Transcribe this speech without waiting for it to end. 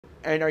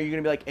And are you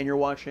going to be like, and you're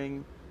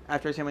watching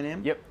after I say my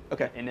name? Yep.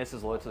 Okay. And this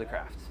is Low to the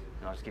Craft.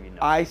 And I'll just give you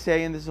notes. I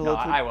say, and this is a No,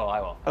 little. I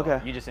will.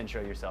 Okay. You just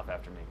intro yourself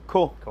after me.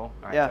 Cool. Cool? All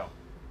right, Yeah. go.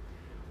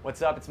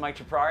 What's up? It's Mike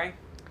Ciprari.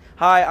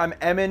 Hi, I'm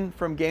Emmyn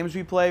from Games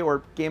We Play,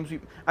 or Games We...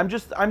 I'm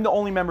the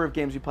only member of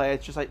Games We Play.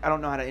 It's just like, I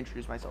don't know how to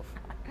introduce myself.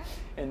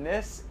 And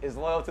this is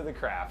Loyal to the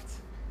Craft.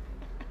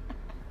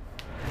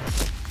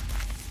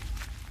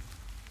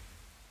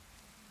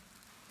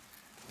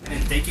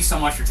 And thank you so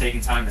much for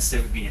taking time to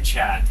sit with me and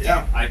chat.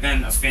 Yeah. I've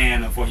been a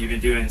fan of what you've been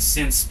doing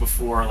since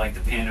before, like, the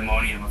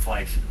pandemonium of,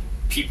 like,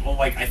 people,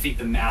 like, I think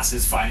the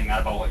masses finding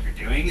out about what you're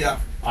doing. Yeah.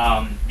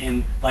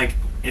 And, like,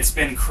 it's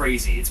been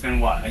crazy. It's been,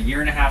 what, a year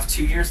and a half,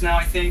 2 years now,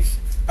 I think?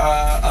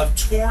 Of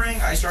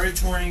touring, I started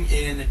touring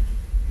in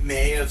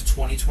May of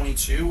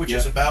 2022, which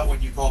is about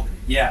when you called me.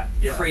 Yeah,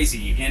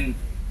 crazy. And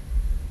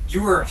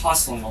you were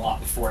hustling a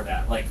lot before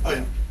that. Like,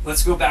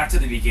 let's go back to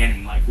the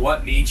beginning. Like,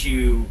 what made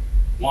you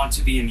want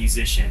to be a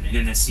musician and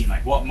in this scene?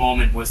 Like, what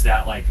moment was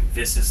that, like,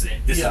 this is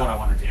it? This is what I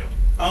want to do?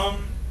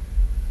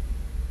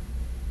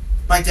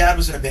 My dad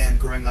was in a band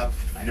growing up.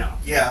 I know.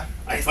 Yeah.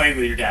 I played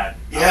with your dad.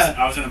 Yeah.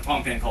 I was in a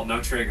punk band called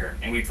No Trigger,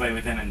 and we played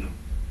with him in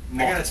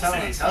multiple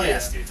cities. Tell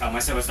Yes, dude. Tell him I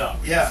said what's up.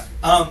 Yeah.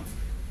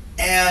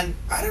 And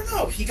I don't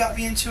know, he got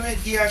me into it.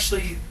 He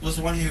actually was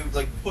the one who,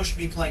 like, pushed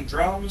me playing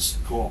drums.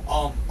 Cool.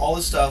 All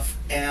this stuff.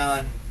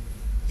 And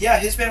yeah,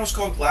 his band was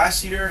called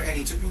Glass Eater, and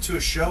he took me to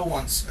a show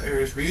once, or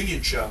his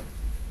reunion show.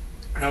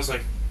 And I was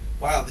like,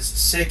 wow, this is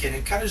sick. And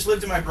it kind of just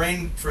lived in my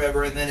brain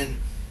forever. And then in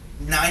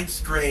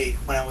 9th grade,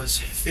 when I was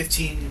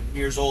 15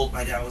 years old,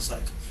 my dad was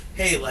like,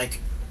 hey, like,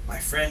 my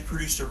friend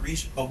produced a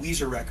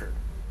Weezer record,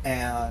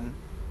 and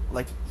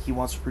Like, he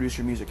wants to produce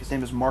your music. His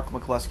name is Mark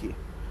McCluskey.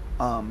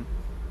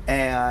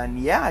 And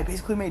yeah, I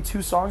basically made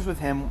 2 songs with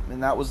him,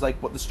 and that was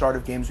like what the start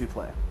of Games We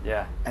Play.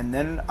 Yeah. And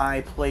then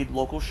I played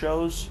local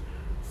shows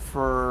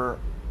for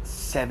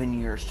 7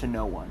 years to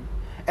no one.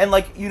 And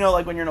like, you know,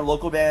 like when you're in a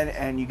local band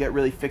and you get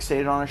really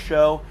fixated on a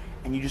show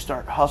and you just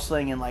start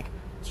hustling and like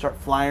start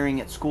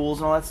flyering at schools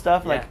and all that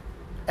stuff, like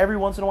every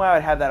once in a while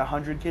I'd have that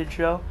 100-kid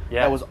show.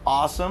 Yeah. That was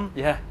awesome.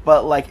 Yeah.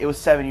 But like, it was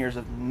 7 years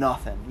of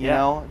nothing, you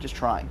know, just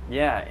trying.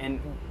 Yeah. And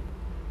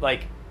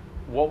like,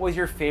 what was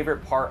your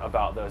favorite part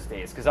about those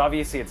days? Because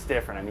obviously it's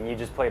different. I mean, you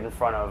just played in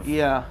front of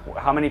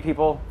how many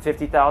people?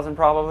 50,000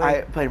 probably?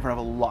 I played in front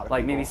of a lot of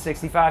like people. Maybe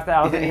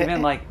 65,000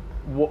 even. Like,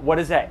 what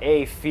does that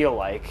feel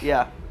like?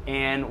 Yeah.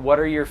 And what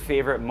are your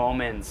favorite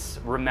moments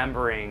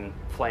remembering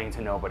playing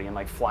to nobody and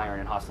like flying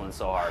and hustling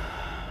so hard?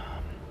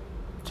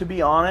 To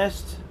be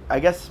honest, I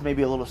guess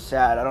maybe a little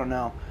sad. I don't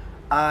know.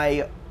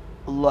 I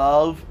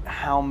love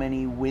how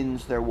many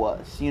wins there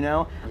was, you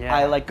know? Yeah.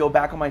 I like go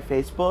back on my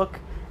Facebook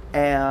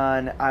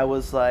and I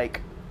was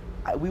like,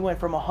 we went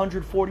from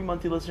 140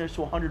 monthly listeners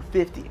to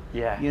 150.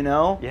 Yeah. You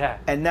know? Yeah.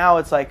 And now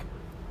it's like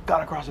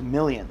got across 1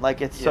 million.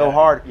 Like, it's so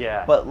hard.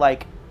 Yeah. But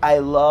like, I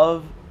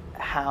love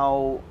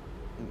how,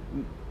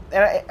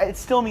 and it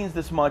still means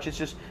this much. It's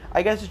just,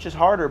 I guess it's just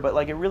harder, but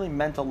like, it really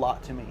meant a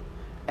lot to me.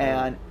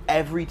 And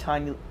every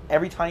tiny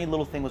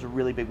little thing was a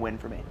really big win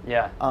for me.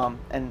 Yeah.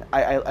 And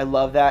I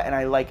love that, and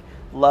I like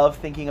love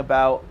thinking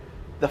about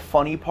the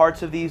funny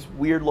parts of these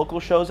weird local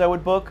shows I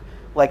would book.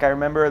 Like, I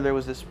remember there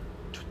was this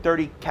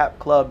 30-cap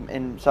club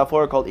in South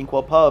Florida called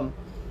Inkwell Pub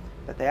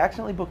that they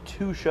accidentally booked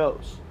 2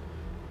 shows,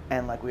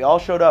 and like we all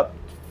showed up,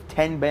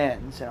 10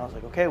 bands, and I was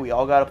like, okay, we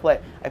all got to play.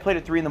 I played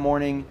at 3 in the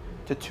morning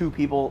to 2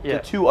 people, to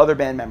 2 other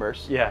band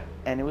members. Yeah.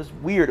 And it was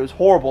weird. It was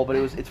horrible, but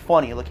it's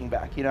funny looking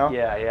back, you know?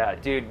 Yeah, yeah.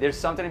 Dude, there's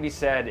something to be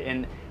said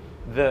in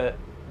the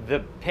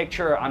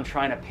picture I'm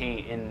trying to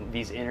paint in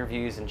these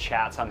interviews and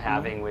chats I'm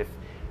having with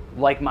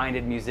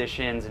like-minded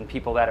musicians and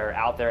people that are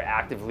out there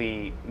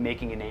actively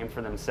making a name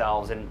for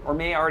themselves or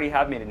may already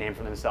have made a name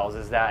for themselves,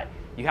 is that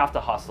you have to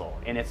hustle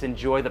and it's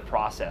enjoy the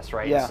process,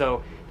 right? Yeah.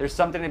 So there's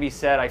something to be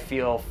said, I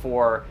feel,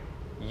 for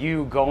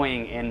you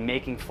going and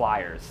making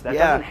flyers. That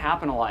doesn't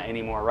happen a lot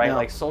anymore, right? No.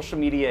 Like, social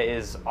media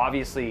is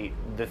obviously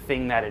the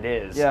thing that it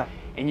is. Yeah.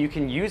 And you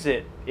can use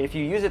it, if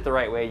you use it the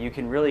right way, you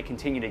can really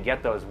continue to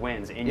get those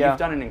wins. And you've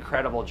done an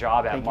incredible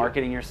job at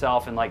marketing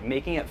yourself and like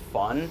making it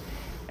fun.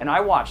 And I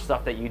watch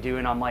stuff that you do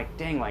and I'm like,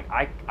 dang, like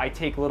I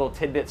take little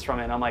tidbits from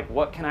it and I'm like,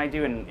 what can I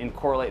do and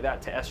correlate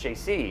that to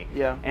SJC?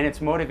 Yeah. And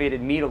it's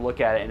motivated me to look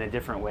at it in a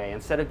different way.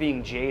 Instead of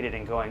being jaded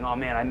and going, oh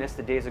man, I missed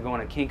the days of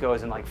going to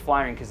Kinko's and like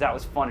flying because that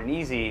was fun and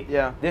easy.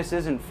 Yeah. This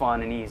isn't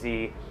fun and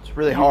easy. It's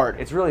really hard.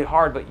 It's really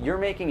hard, but you're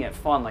making it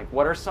fun. Like,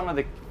 what are some of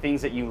the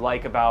things that you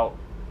like about,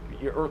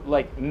 or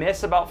like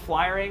miss about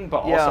flying, but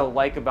also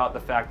like about the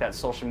fact that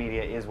social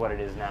media is what it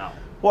is now?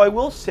 Well, I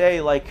will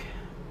say, like,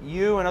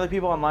 you and other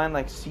people online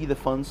like see the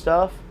fun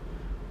stuff,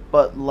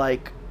 but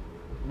like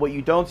what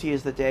you don't see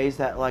is the days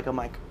that like I'm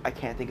like, I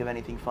can't think of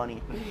anything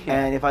funny.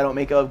 And if I don't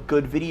make a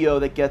good video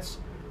that gets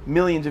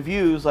millions of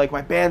views, like my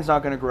band's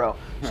not gonna grow.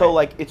 Right. So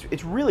like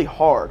it's really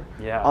hard.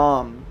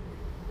 Yeah.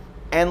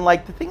 And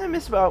like the thing I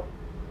miss about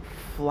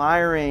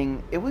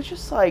flyering, it was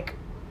just like,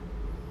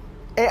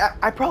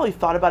 I probably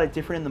thought about it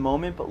different in the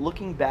moment, but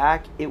looking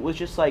back, it was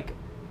just like,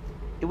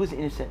 it was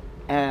innocent.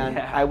 And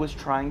I was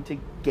trying to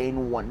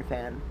gain one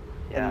fan.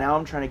 Yeah. and now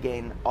I'm trying to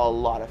gain a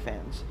lot of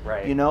fans.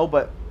 Right. You know,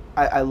 but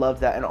I love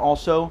that. And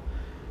also,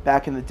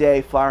 back in the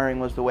day, flyering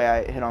was the way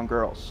I hit on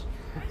girls.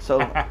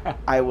 So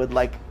I would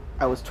like,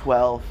 I was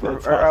 12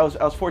 or I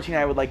was 14.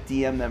 I would like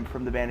DM them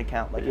from the band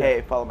account, like,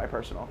 hey, follow my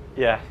personal.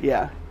 Yeah.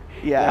 Yeah.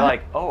 Yeah. They're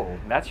like, oh,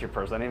 that's your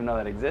person. I didn't even know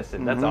that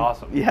existed. That's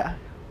awesome. Yeah.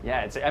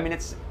 Yeah. I mean,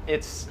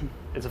 it's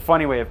a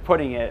funny way of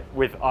putting it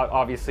with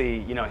obviously,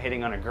 you know,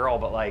 hitting on a girl,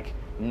 but like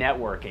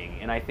networking.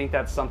 And I think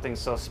that's something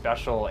so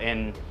special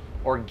and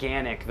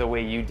organic the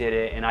way you did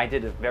it. And I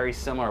did a very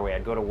similar way.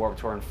 I'd go to Warped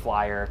Tour and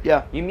Flyer.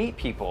 Yeah. You meet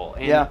people.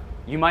 And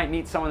you might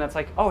meet someone that's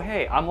like, oh,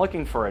 hey, I'm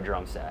looking for a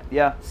drum set.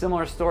 Yeah.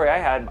 Similar story I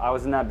had. I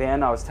was in that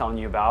band I was telling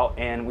you about,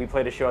 and we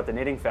played a show at the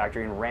Knitting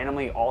Factory, and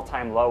randomly All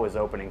Time Low was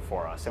opening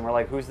for us. And we're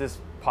like, who's this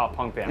pop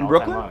punk band? In All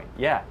Brooklyn? Time Low?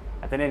 Yeah,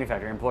 at the Knitting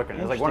Factory in Brooklyn.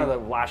 It was like one of the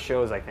last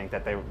shows, I think,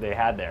 that they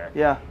had there.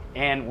 Yeah.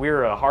 And we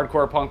were a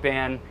hardcore punk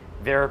band.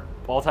 They're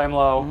All Time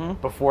Low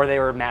before they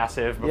were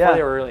massive, before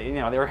they were really, you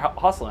know, they were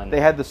hustling. They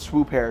had the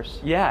swoop hairs.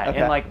 Yeah, Okay.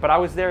 and like, but I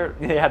was there,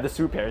 they had the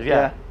swoop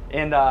hairs,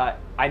 And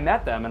I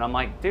met them, and I'm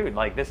like, dude,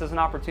 like, this is an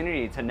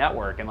opportunity to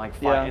network and like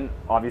find. And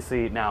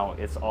obviously now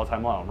it's All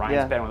Time Low.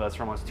 Ryan's been with us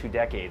for almost 2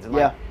 decades, and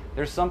like,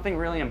 there's something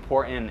really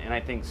important and I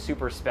think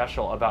super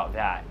special about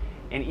that.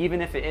 And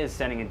even if it is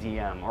sending a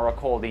DM or a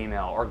cold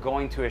email or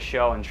going to a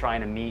show and trying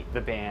to meet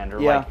the band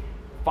or like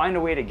find a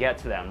way to get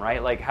to them,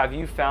 right? Like, have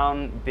you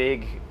found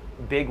big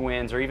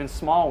wins or even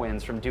small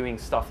wins from doing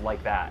stuff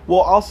like that?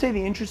 Well, I'll say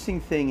the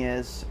interesting thing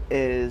is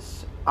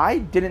I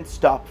didn't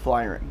stop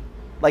flyering.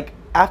 Like,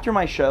 after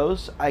my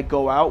shows, I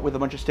go out with a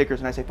bunch of stickers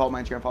and I say, follow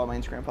my Instagram, follow my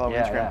Instagram, follow my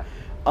Instagram.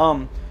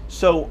 Yeah.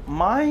 So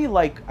my,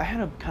 like, I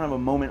had a kind of a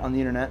moment on the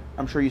internet.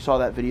 I'm sure you saw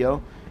that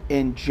video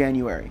in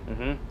January.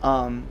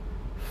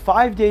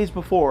 5 days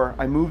before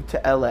I moved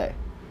to LA,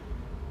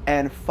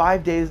 and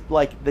 5 days,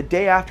 like the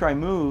day after I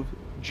moved,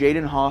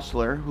 Jaden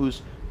Hostler,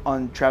 who's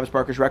on Travis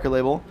Barker's record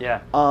label,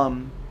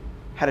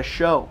 had a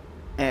show.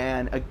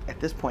 And at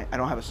this point, I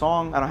don't have a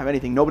song, I don't have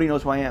anything. Nobody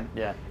knows who I am.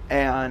 Yeah.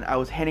 And I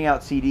was handing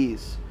out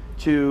CDs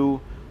to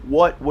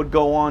what would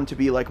go on to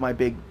be like my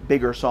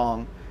bigger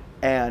song,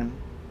 and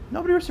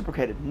nobody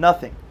reciprocated.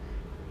 Nothing.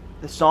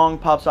 The song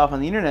pops off on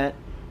the internet,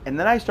 and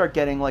then I start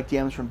getting like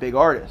DMs from big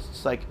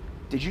artists, like,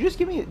 didn't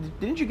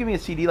you give me a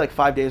CD like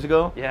 5 days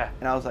ago? Yeah.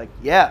 And I was like,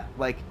 yeah,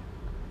 like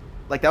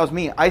that was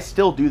me. I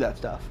still do that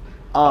stuff.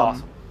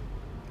 Awesome.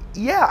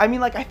 Yeah, I mean,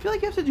 like, I feel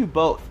like you have to do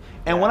both.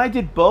 And when I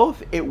did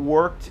both, it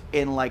worked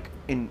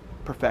in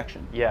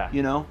perfection. Yeah.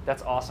 You know?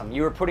 That's awesome.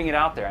 You were putting it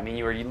out there. I mean,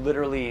 you were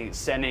literally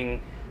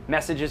sending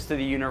messages to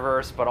the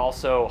universe, but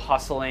also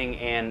hustling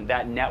and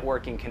that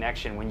networking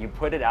connection. When you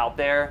put it out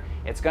there,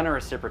 it's going to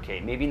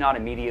reciprocate. Maybe not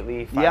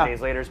immediately. 5 days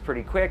later is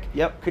pretty quick.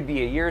 Yep. Could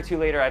be a year or two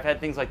later. I've had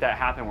things like that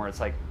happen where it's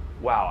like,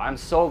 wow, I'm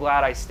so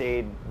glad I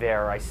stayed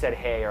there. I said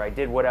hey, or I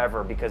did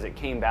whatever, because it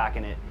came back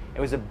and it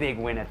was a big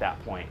win at that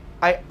point.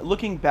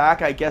 Looking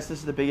back, I guess this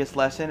is the biggest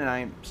lesson, and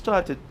I still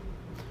have to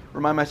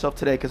remind myself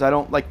today because I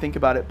don't like think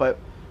about it, but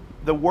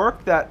the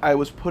work that I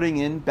was putting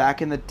in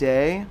back in the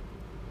day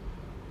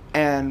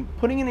and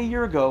putting in a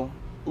year ago,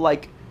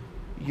 like,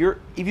 if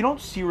you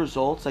don't see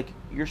results, like,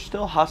 you're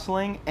still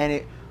hustling, and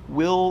it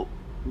will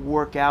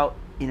work out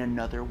in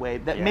another way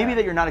that maybe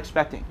that you're not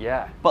expecting.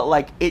 Yeah. But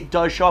like, it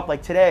does show up.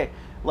 Like today,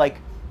 like,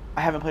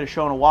 I haven't played a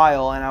show in a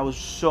while, and I was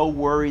so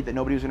worried that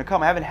nobody was going to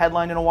come. I haven't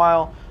headlined in a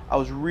while. I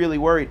was really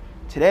worried.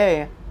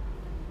 Today,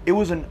 it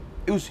was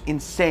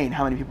insane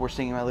how many people were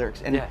singing my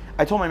lyrics. And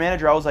I told my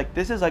manager, I was like,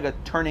 this is like a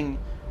turning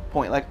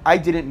point. Like, I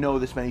didn't know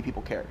this many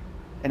people cared.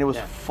 And it was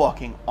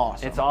fucking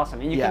awesome. It's awesome.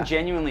 And you can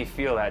genuinely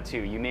feel that too.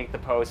 You make the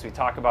post, we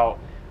talk about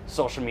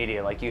social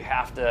media, like you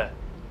have to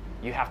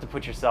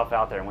put yourself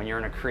out there. And when you're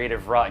in a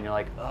creative rut and you're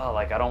like, oh,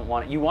 like, I don't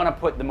want it. You want to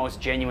put the most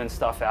genuine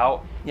stuff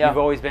out. Yeah. You've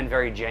always been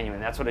very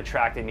genuine. That's what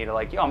attracted me to,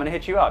 like, yo, I'm going to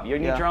hit you up. You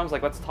need drums?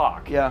 Like, let's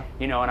talk. Yeah.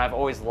 You know, and I've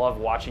always loved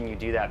watching you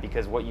do that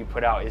because what you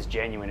put out is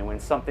genuine. And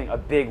when a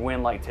big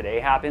win like today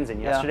happens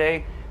and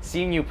yesterday,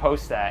 seeing you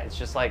post that, it's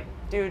just like,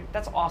 dude,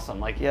 that's awesome.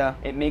 Like,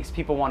 it makes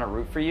people want to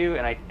root for you.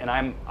 And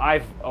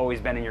I've always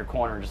been in your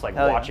corner, just like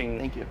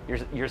watching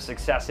your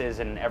successes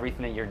and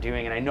everything that you're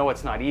doing. And I know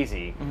it's not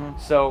easy.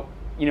 So,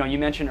 you know, you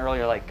mentioned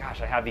earlier, like,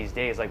 gosh, I have these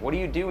days. Like, what do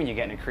you do when you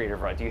get in a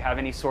creative rut? Do you have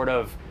any sort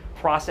of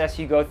process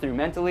you go through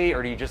mentally,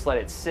 or do you just let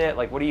it sit?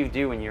 Like, what do you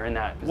do when you're in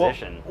that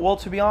position? Well,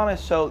 to be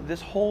honest, so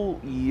this whole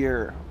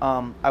year,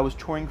 I was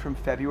touring from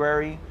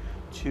February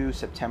to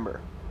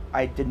September.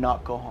 I did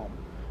not go home.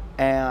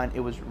 And it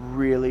was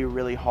really,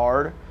 really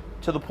hard,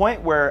 to the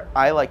point where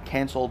I, like,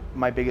 canceled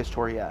my biggest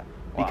tour yet.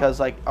 Wow. Because,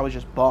 like, I was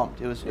just bummed.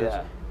 It was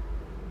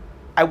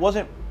I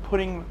wasn't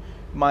putting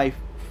my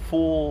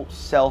full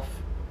self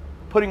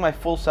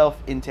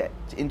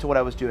into what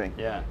I was doing.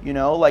 Yeah. You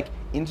know, like,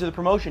 into the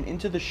promotion,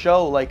 into the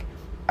show. Like,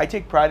 I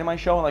take pride in my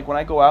show, and like when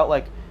I go out,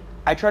 like,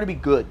 I try to be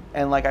good,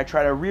 and like I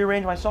try to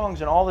rearrange my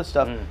songs and all this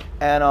stuff.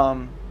 And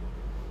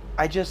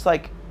I just,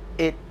 like,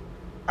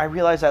 I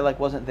realized I, like,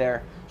 wasn't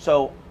there.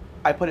 So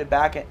I put it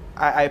back,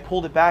 I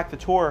pulled it back, the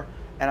tour,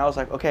 and I was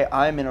like, okay,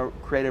 I'm in a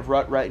creative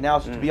rut right now.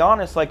 So to be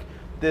honest, like,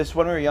 this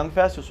When We Were Young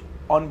Fest was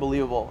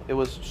unbelievable. It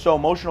was so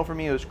emotional for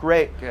me. It was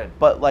great. Good.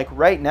 But like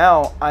right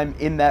now, I'm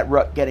in that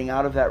rut, getting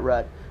out of that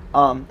rut.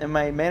 And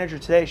my manager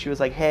today, she was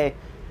like, "Hey,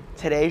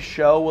 today's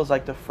show was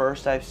like the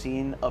first I've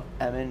seen of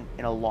Emmyn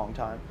in a long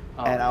time."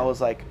 Oh, and I man. was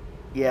like,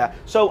 "Yeah."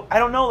 So I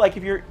don't know. Like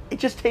it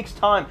just takes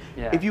time.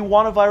 Yeah. If you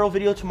want a viral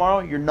video tomorrow,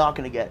 you're not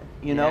gonna get it.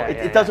 You know, Yeah,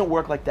 it doesn't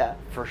work like that.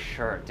 For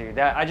sure, dude.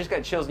 I just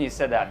got chills when you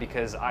said that,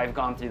 because I've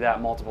gone through that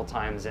multiple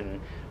times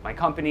in my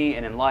company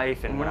and in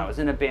life, and when I was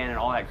in a band and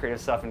all that creative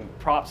stuff. And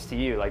props to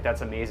you. Like,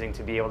 that's amazing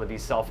to be able to be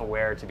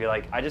self-aware, to be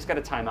like, I just got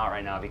to time out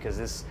right now, because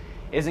this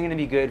isn't going to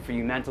be good for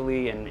you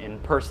mentally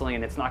and personally,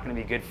 and it's not going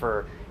to be good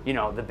for, you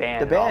know, the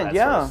band and all that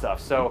sort of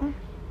stuff. So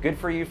good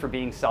for you for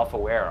being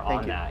self-aware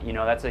on that. You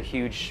know, that's a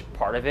huge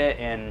part of it.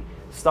 And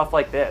stuff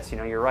like this, you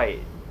know, you're right.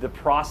 The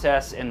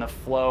process and the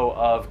flow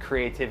of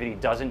creativity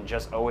doesn't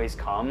just always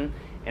come.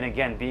 And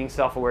again, being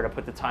self-aware to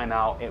put the time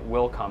out, it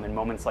will come. In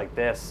moments like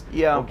this,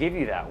 will give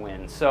you that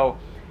win. So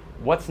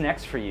what's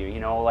next for you? You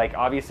know, like,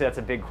 obviously that's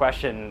a big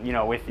question, you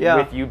know, with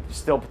you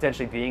still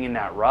potentially being in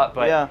that rut.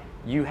 But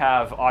you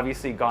have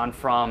obviously gone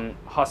from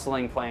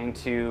hustling, playing,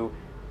 to,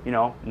 you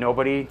know,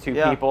 nobody, to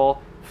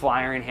people,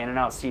 flyering, handing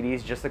out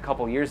CDs just a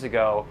couple years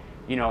ago.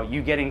 You know,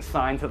 you getting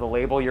signed to the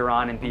label you're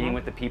on and being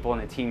with the people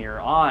and the team you're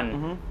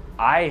on.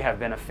 I have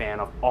been a fan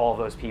of all of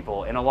those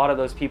people, and a lot of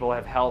those people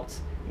have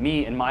helped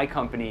me and my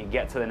company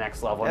get to the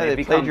next level. Yeah, and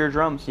they played your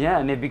drums. Yeah,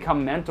 and they've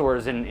become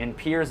mentors and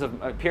peers of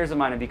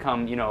mine have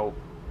become, you know,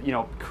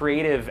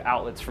 creative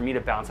outlets for me to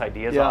bounce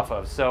ideas off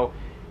of. So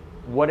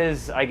what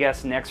is, I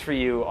guess, next for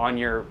you on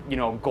your, you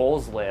know,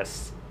 goals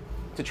list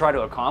to try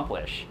to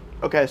accomplish?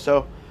 Okay,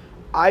 so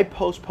I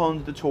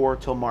postponed the tour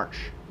till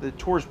March. The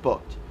tour's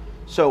booked.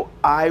 So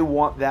I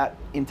want that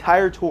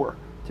entire tour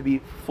to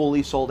be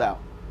fully sold out.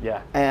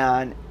 Yeah.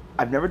 And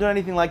I've never done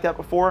anything like that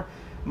before.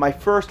 My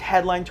first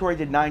headline tour, I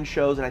did 9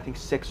 shows and I think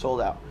 6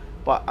 sold out.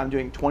 But I'm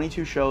doing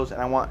 22 shows,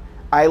 and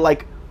I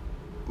like,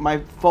 my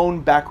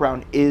phone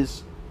background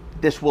is,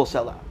 this will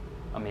sell out.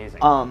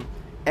 Amazing.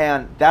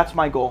 And that's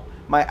my goal.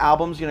 My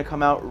album's gonna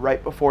come out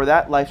right before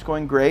that. Life's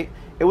Going Great.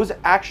 It was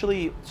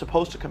actually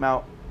supposed to come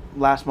out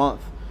last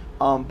month,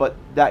 but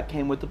that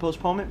came with the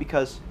postponement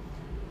because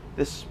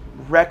this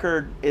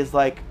record is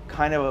like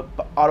kind of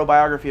an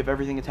autobiography of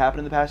everything that's happened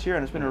in the past year,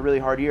 and it's been a really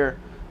hard year.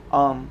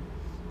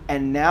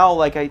 And now,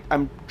 like,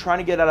 I'm trying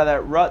to get out of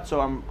that rut, so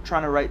I'm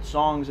trying to write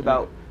songs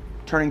about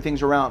turning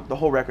things around. The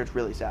whole record's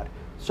really sad.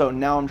 So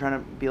now I'm trying to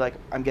be like,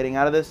 I'm getting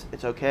out of this.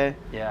 It's okay.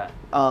 Yeah.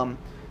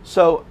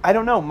 So I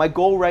don't know. My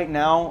goal right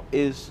now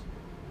is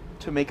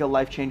to make a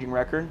life-changing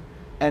record.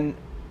 And,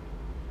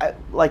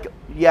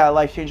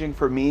 life-changing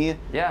for me.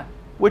 Yeah.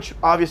 Which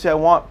obviously I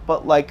want,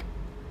 but, like,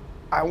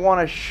 I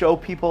want to show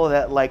people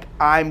that, like,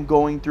 I'm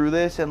going through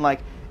this, and, like,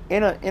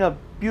 in a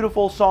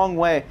beautiful song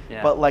way,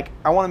 but, like,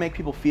 I want to make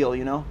people feel,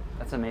 you know?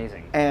 That's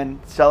amazing. And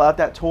sell out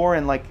that tour,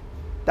 and, like,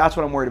 that's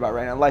what I'm worried about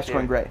right now. Life's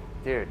going great.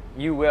 Dude,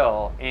 you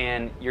will,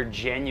 and your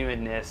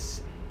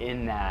genuineness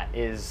in that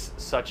is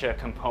such a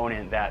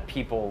component that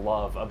people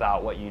love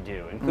about what you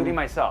do, including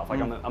myself.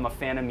 Like, I'm a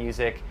fan of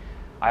music.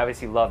 I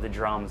obviously love the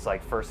drums,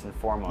 like, first and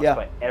foremost,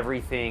 but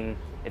everything,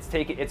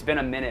 it's been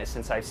a minute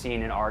since I've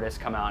seen an artist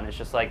come out, and it's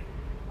just like,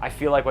 I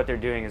feel like what they're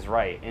doing is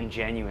right and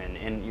genuine,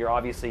 and you're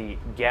obviously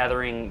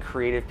gathering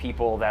creative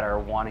people that are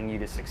wanting you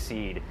to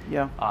succeed.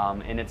 Yeah.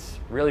 And it's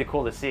really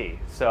cool to see.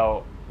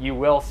 So you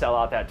will sell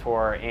out that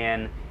tour,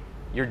 and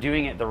you're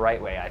doing it the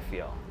right way, I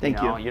feel.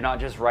 Thank you. You're not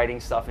just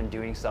writing stuff and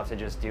doing stuff to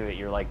just do it.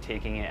 You're like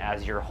taking it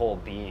as your whole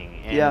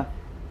being. And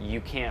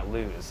you can't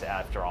lose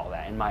after all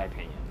that, in my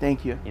opinion.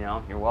 Thank you. You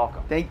know, you're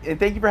welcome. Thank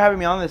you for having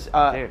me on this.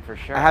 Dude, for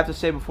sure. I have to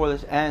say before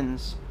this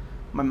ends,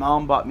 my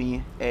mom bought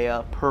me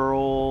a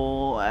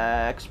Pearl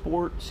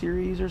Export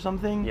series or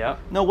something. Yep.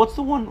 No, what's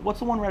the one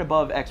right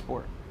above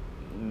Export?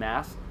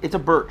 Mass? It's a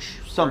Birch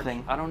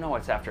something. Birch? I don't know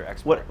what's after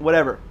Export.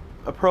 Whatever.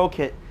 A Pearl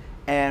kit.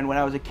 And when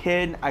I was a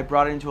kid, I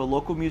brought it into a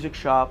local music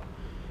shop,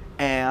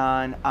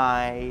 and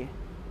I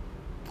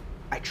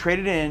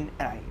traded in,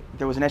 and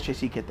there was an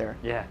SJC kit there.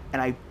 Yeah.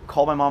 And I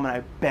called my mom and I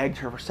begged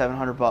her for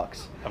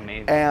 $700.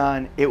 Amazing.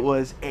 And it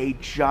was a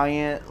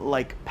giant,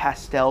 like,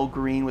 pastel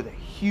green with a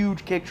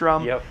huge kick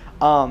drum. Yep.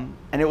 And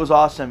it was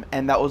awesome,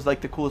 and that was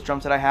like the coolest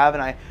drum set I have,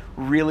 and I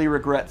really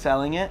regret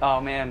selling it. Oh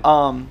man.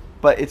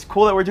 But it's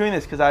cool that we're doing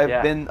this because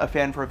I've been a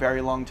fan for a very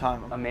long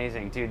time.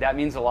 Amazing, dude. That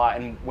means a lot.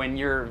 And when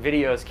your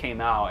videos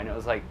came out, and it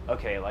was like,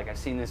 okay, like, I've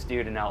seen this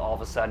dude, and now all of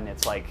a sudden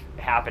it's like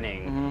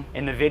happening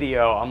in the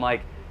video. I'm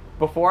like,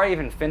 before I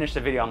even finished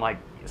the video, I'm like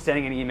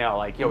sending an email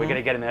like, yo, we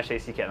gotta get him an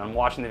SJC kit. And I'm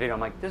watching the video, I'm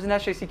like, there's an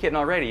SJC kit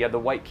already. You have the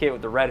white kit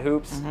with the red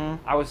hoops.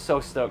 I was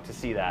so stoked to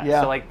see that.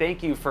 Yeah. So, like,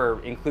 thank you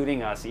for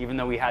including us, even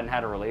though we hadn't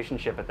had a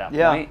relationship at that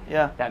point.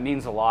 Yeah. That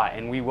means a lot,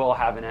 and we will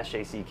have an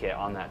SJC kit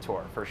on that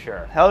tour for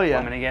sure. Hell yeah.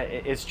 I'm gonna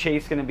is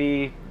Chase gonna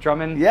be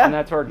drumming on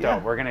that tour? Yeah.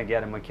 Dope. We're gonna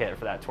get him a kit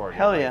for that tour.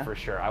 Hell yeah. For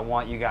sure. I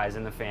want you guys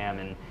in the fam,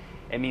 and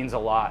it means a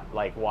lot,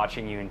 like,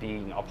 watching you and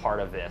being a part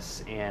of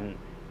this. And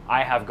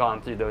I have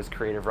gone through those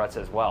creative ruts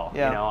as well.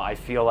 Yeah. You know, I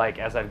feel like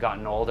as I've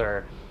gotten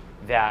older,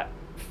 that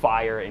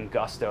fire and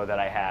gusto that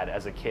I had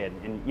as a kid.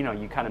 And you know,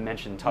 you kind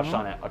of touched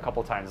on it a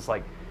couple times. It's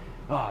like,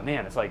 oh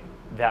man, it's like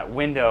that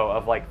window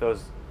of like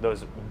those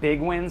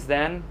big wins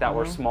then that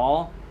were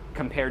small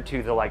compared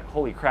to the like,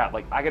 holy crap,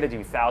 like I got to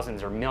do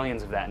thousands or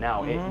millions of that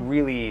now. It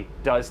really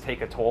does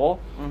take a toll.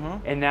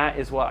 And that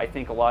is what I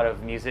think a lot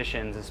of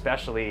musicians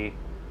especially,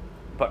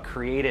 but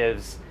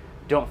creatives,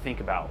 don't think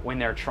about when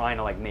they're trying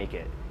to like make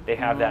it. They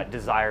have that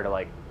desire to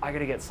like, I got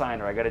to get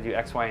signed or I got to do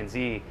X, Y, and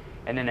Z.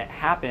 And then it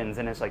happens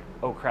and it's like,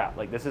 oh crap,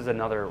 like this is a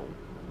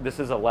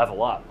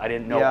level up. I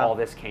didn't know all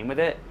this came with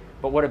it.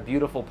 But what a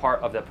beautiful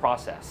part of the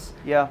process.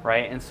 Yeah.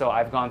 Right? And so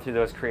I've gone through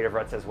those creative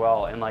ruts as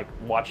well. And like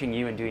watching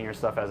you and doing your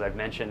stuff, as I've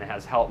mentioned,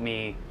 has helped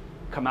me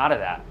come out of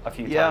that a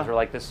few times. Or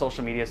like this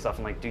social media stuff,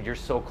 I'm like, dude, you're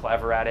so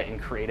clever at it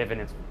and creative and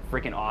it's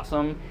freaking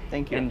awesome.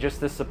 Thank you. And just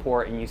the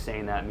support and you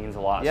saying that means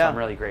a lot. So I'm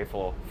really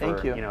grateful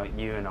for you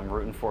and I'm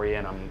rooting for you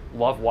and I'm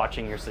love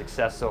watching your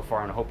success so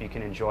far and I hope you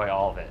can enjoy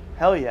all of it.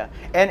 Hell yeah.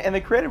 And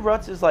the creative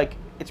ruts is like,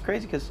 it's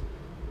crazy because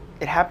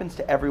it happens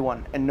to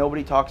everyone and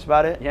nobody talks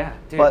about it. Yeah,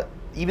 dude. But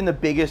even the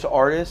biggest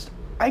artists,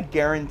 I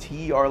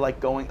guarantee are like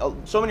going,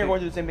 so many are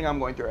going through the same thing I'm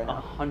going through right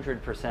now.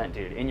 100%,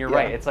 dude. And you're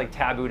right, it's like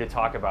taboo to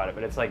talk about it,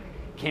 but it's like,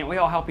 can't we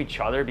all help each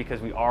other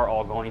because we are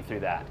all going through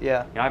that?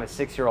 Yeah. You know, I have a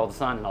 6-year-old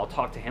son and I'll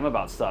talk to him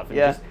about stuff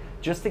and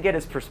just to get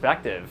his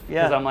perspective.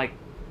 Because I'm like,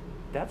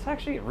 that's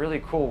actually a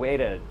really cool way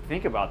to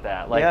think about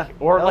that. Like,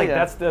 or like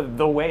that's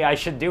the way I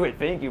should do it.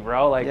 Thank you,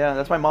 bro. Like,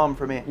 that's my mom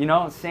for me. You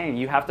know, same.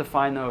 You have to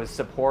find those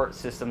support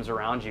systems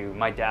around you.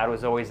 My dad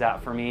was always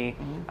that for me.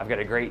 I've got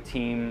a great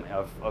team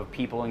of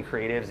people and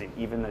creatives, and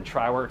even the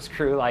Triworks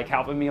crew, like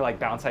helping me like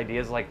bounce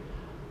ideas. Like,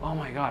 oh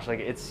my gosh,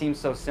 like it seems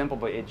so simple,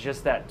 but it's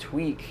just that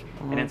tweak,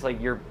 and it's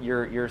like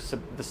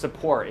the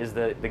support is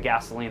the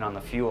gasoline on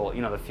the fuel,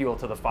 you know, the fuel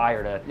to the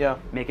fire to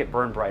make it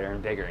burn brighter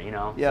and bigger, you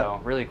know.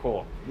 So really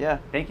cool. Yeah.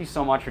 Thank you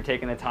so much for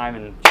taking the time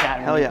and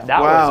chatting with me.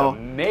 That was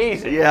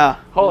amazing. Yeah.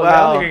 Holy, I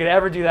don't think we could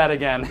ever do that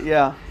again.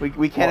 Yeah.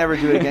 We can't ever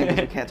do it again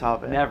because we can't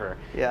top it. Never.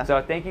 Yeah.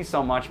 So thank you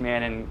so much,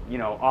 man, and you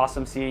know,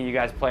 awesome seeing you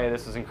guys play.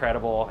 This was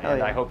incredible,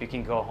 and I hope you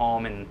can go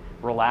home and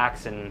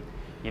relax and,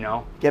 you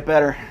know, get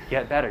better.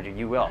 Get better, dude.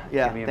 You will.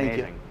 Yeah. It's gonna be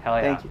amazing. Thank you. Hell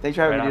yeah. Thank you. Thanks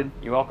for having me, dude.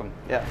 You're welcome.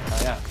 Yeah. Hell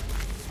yeah.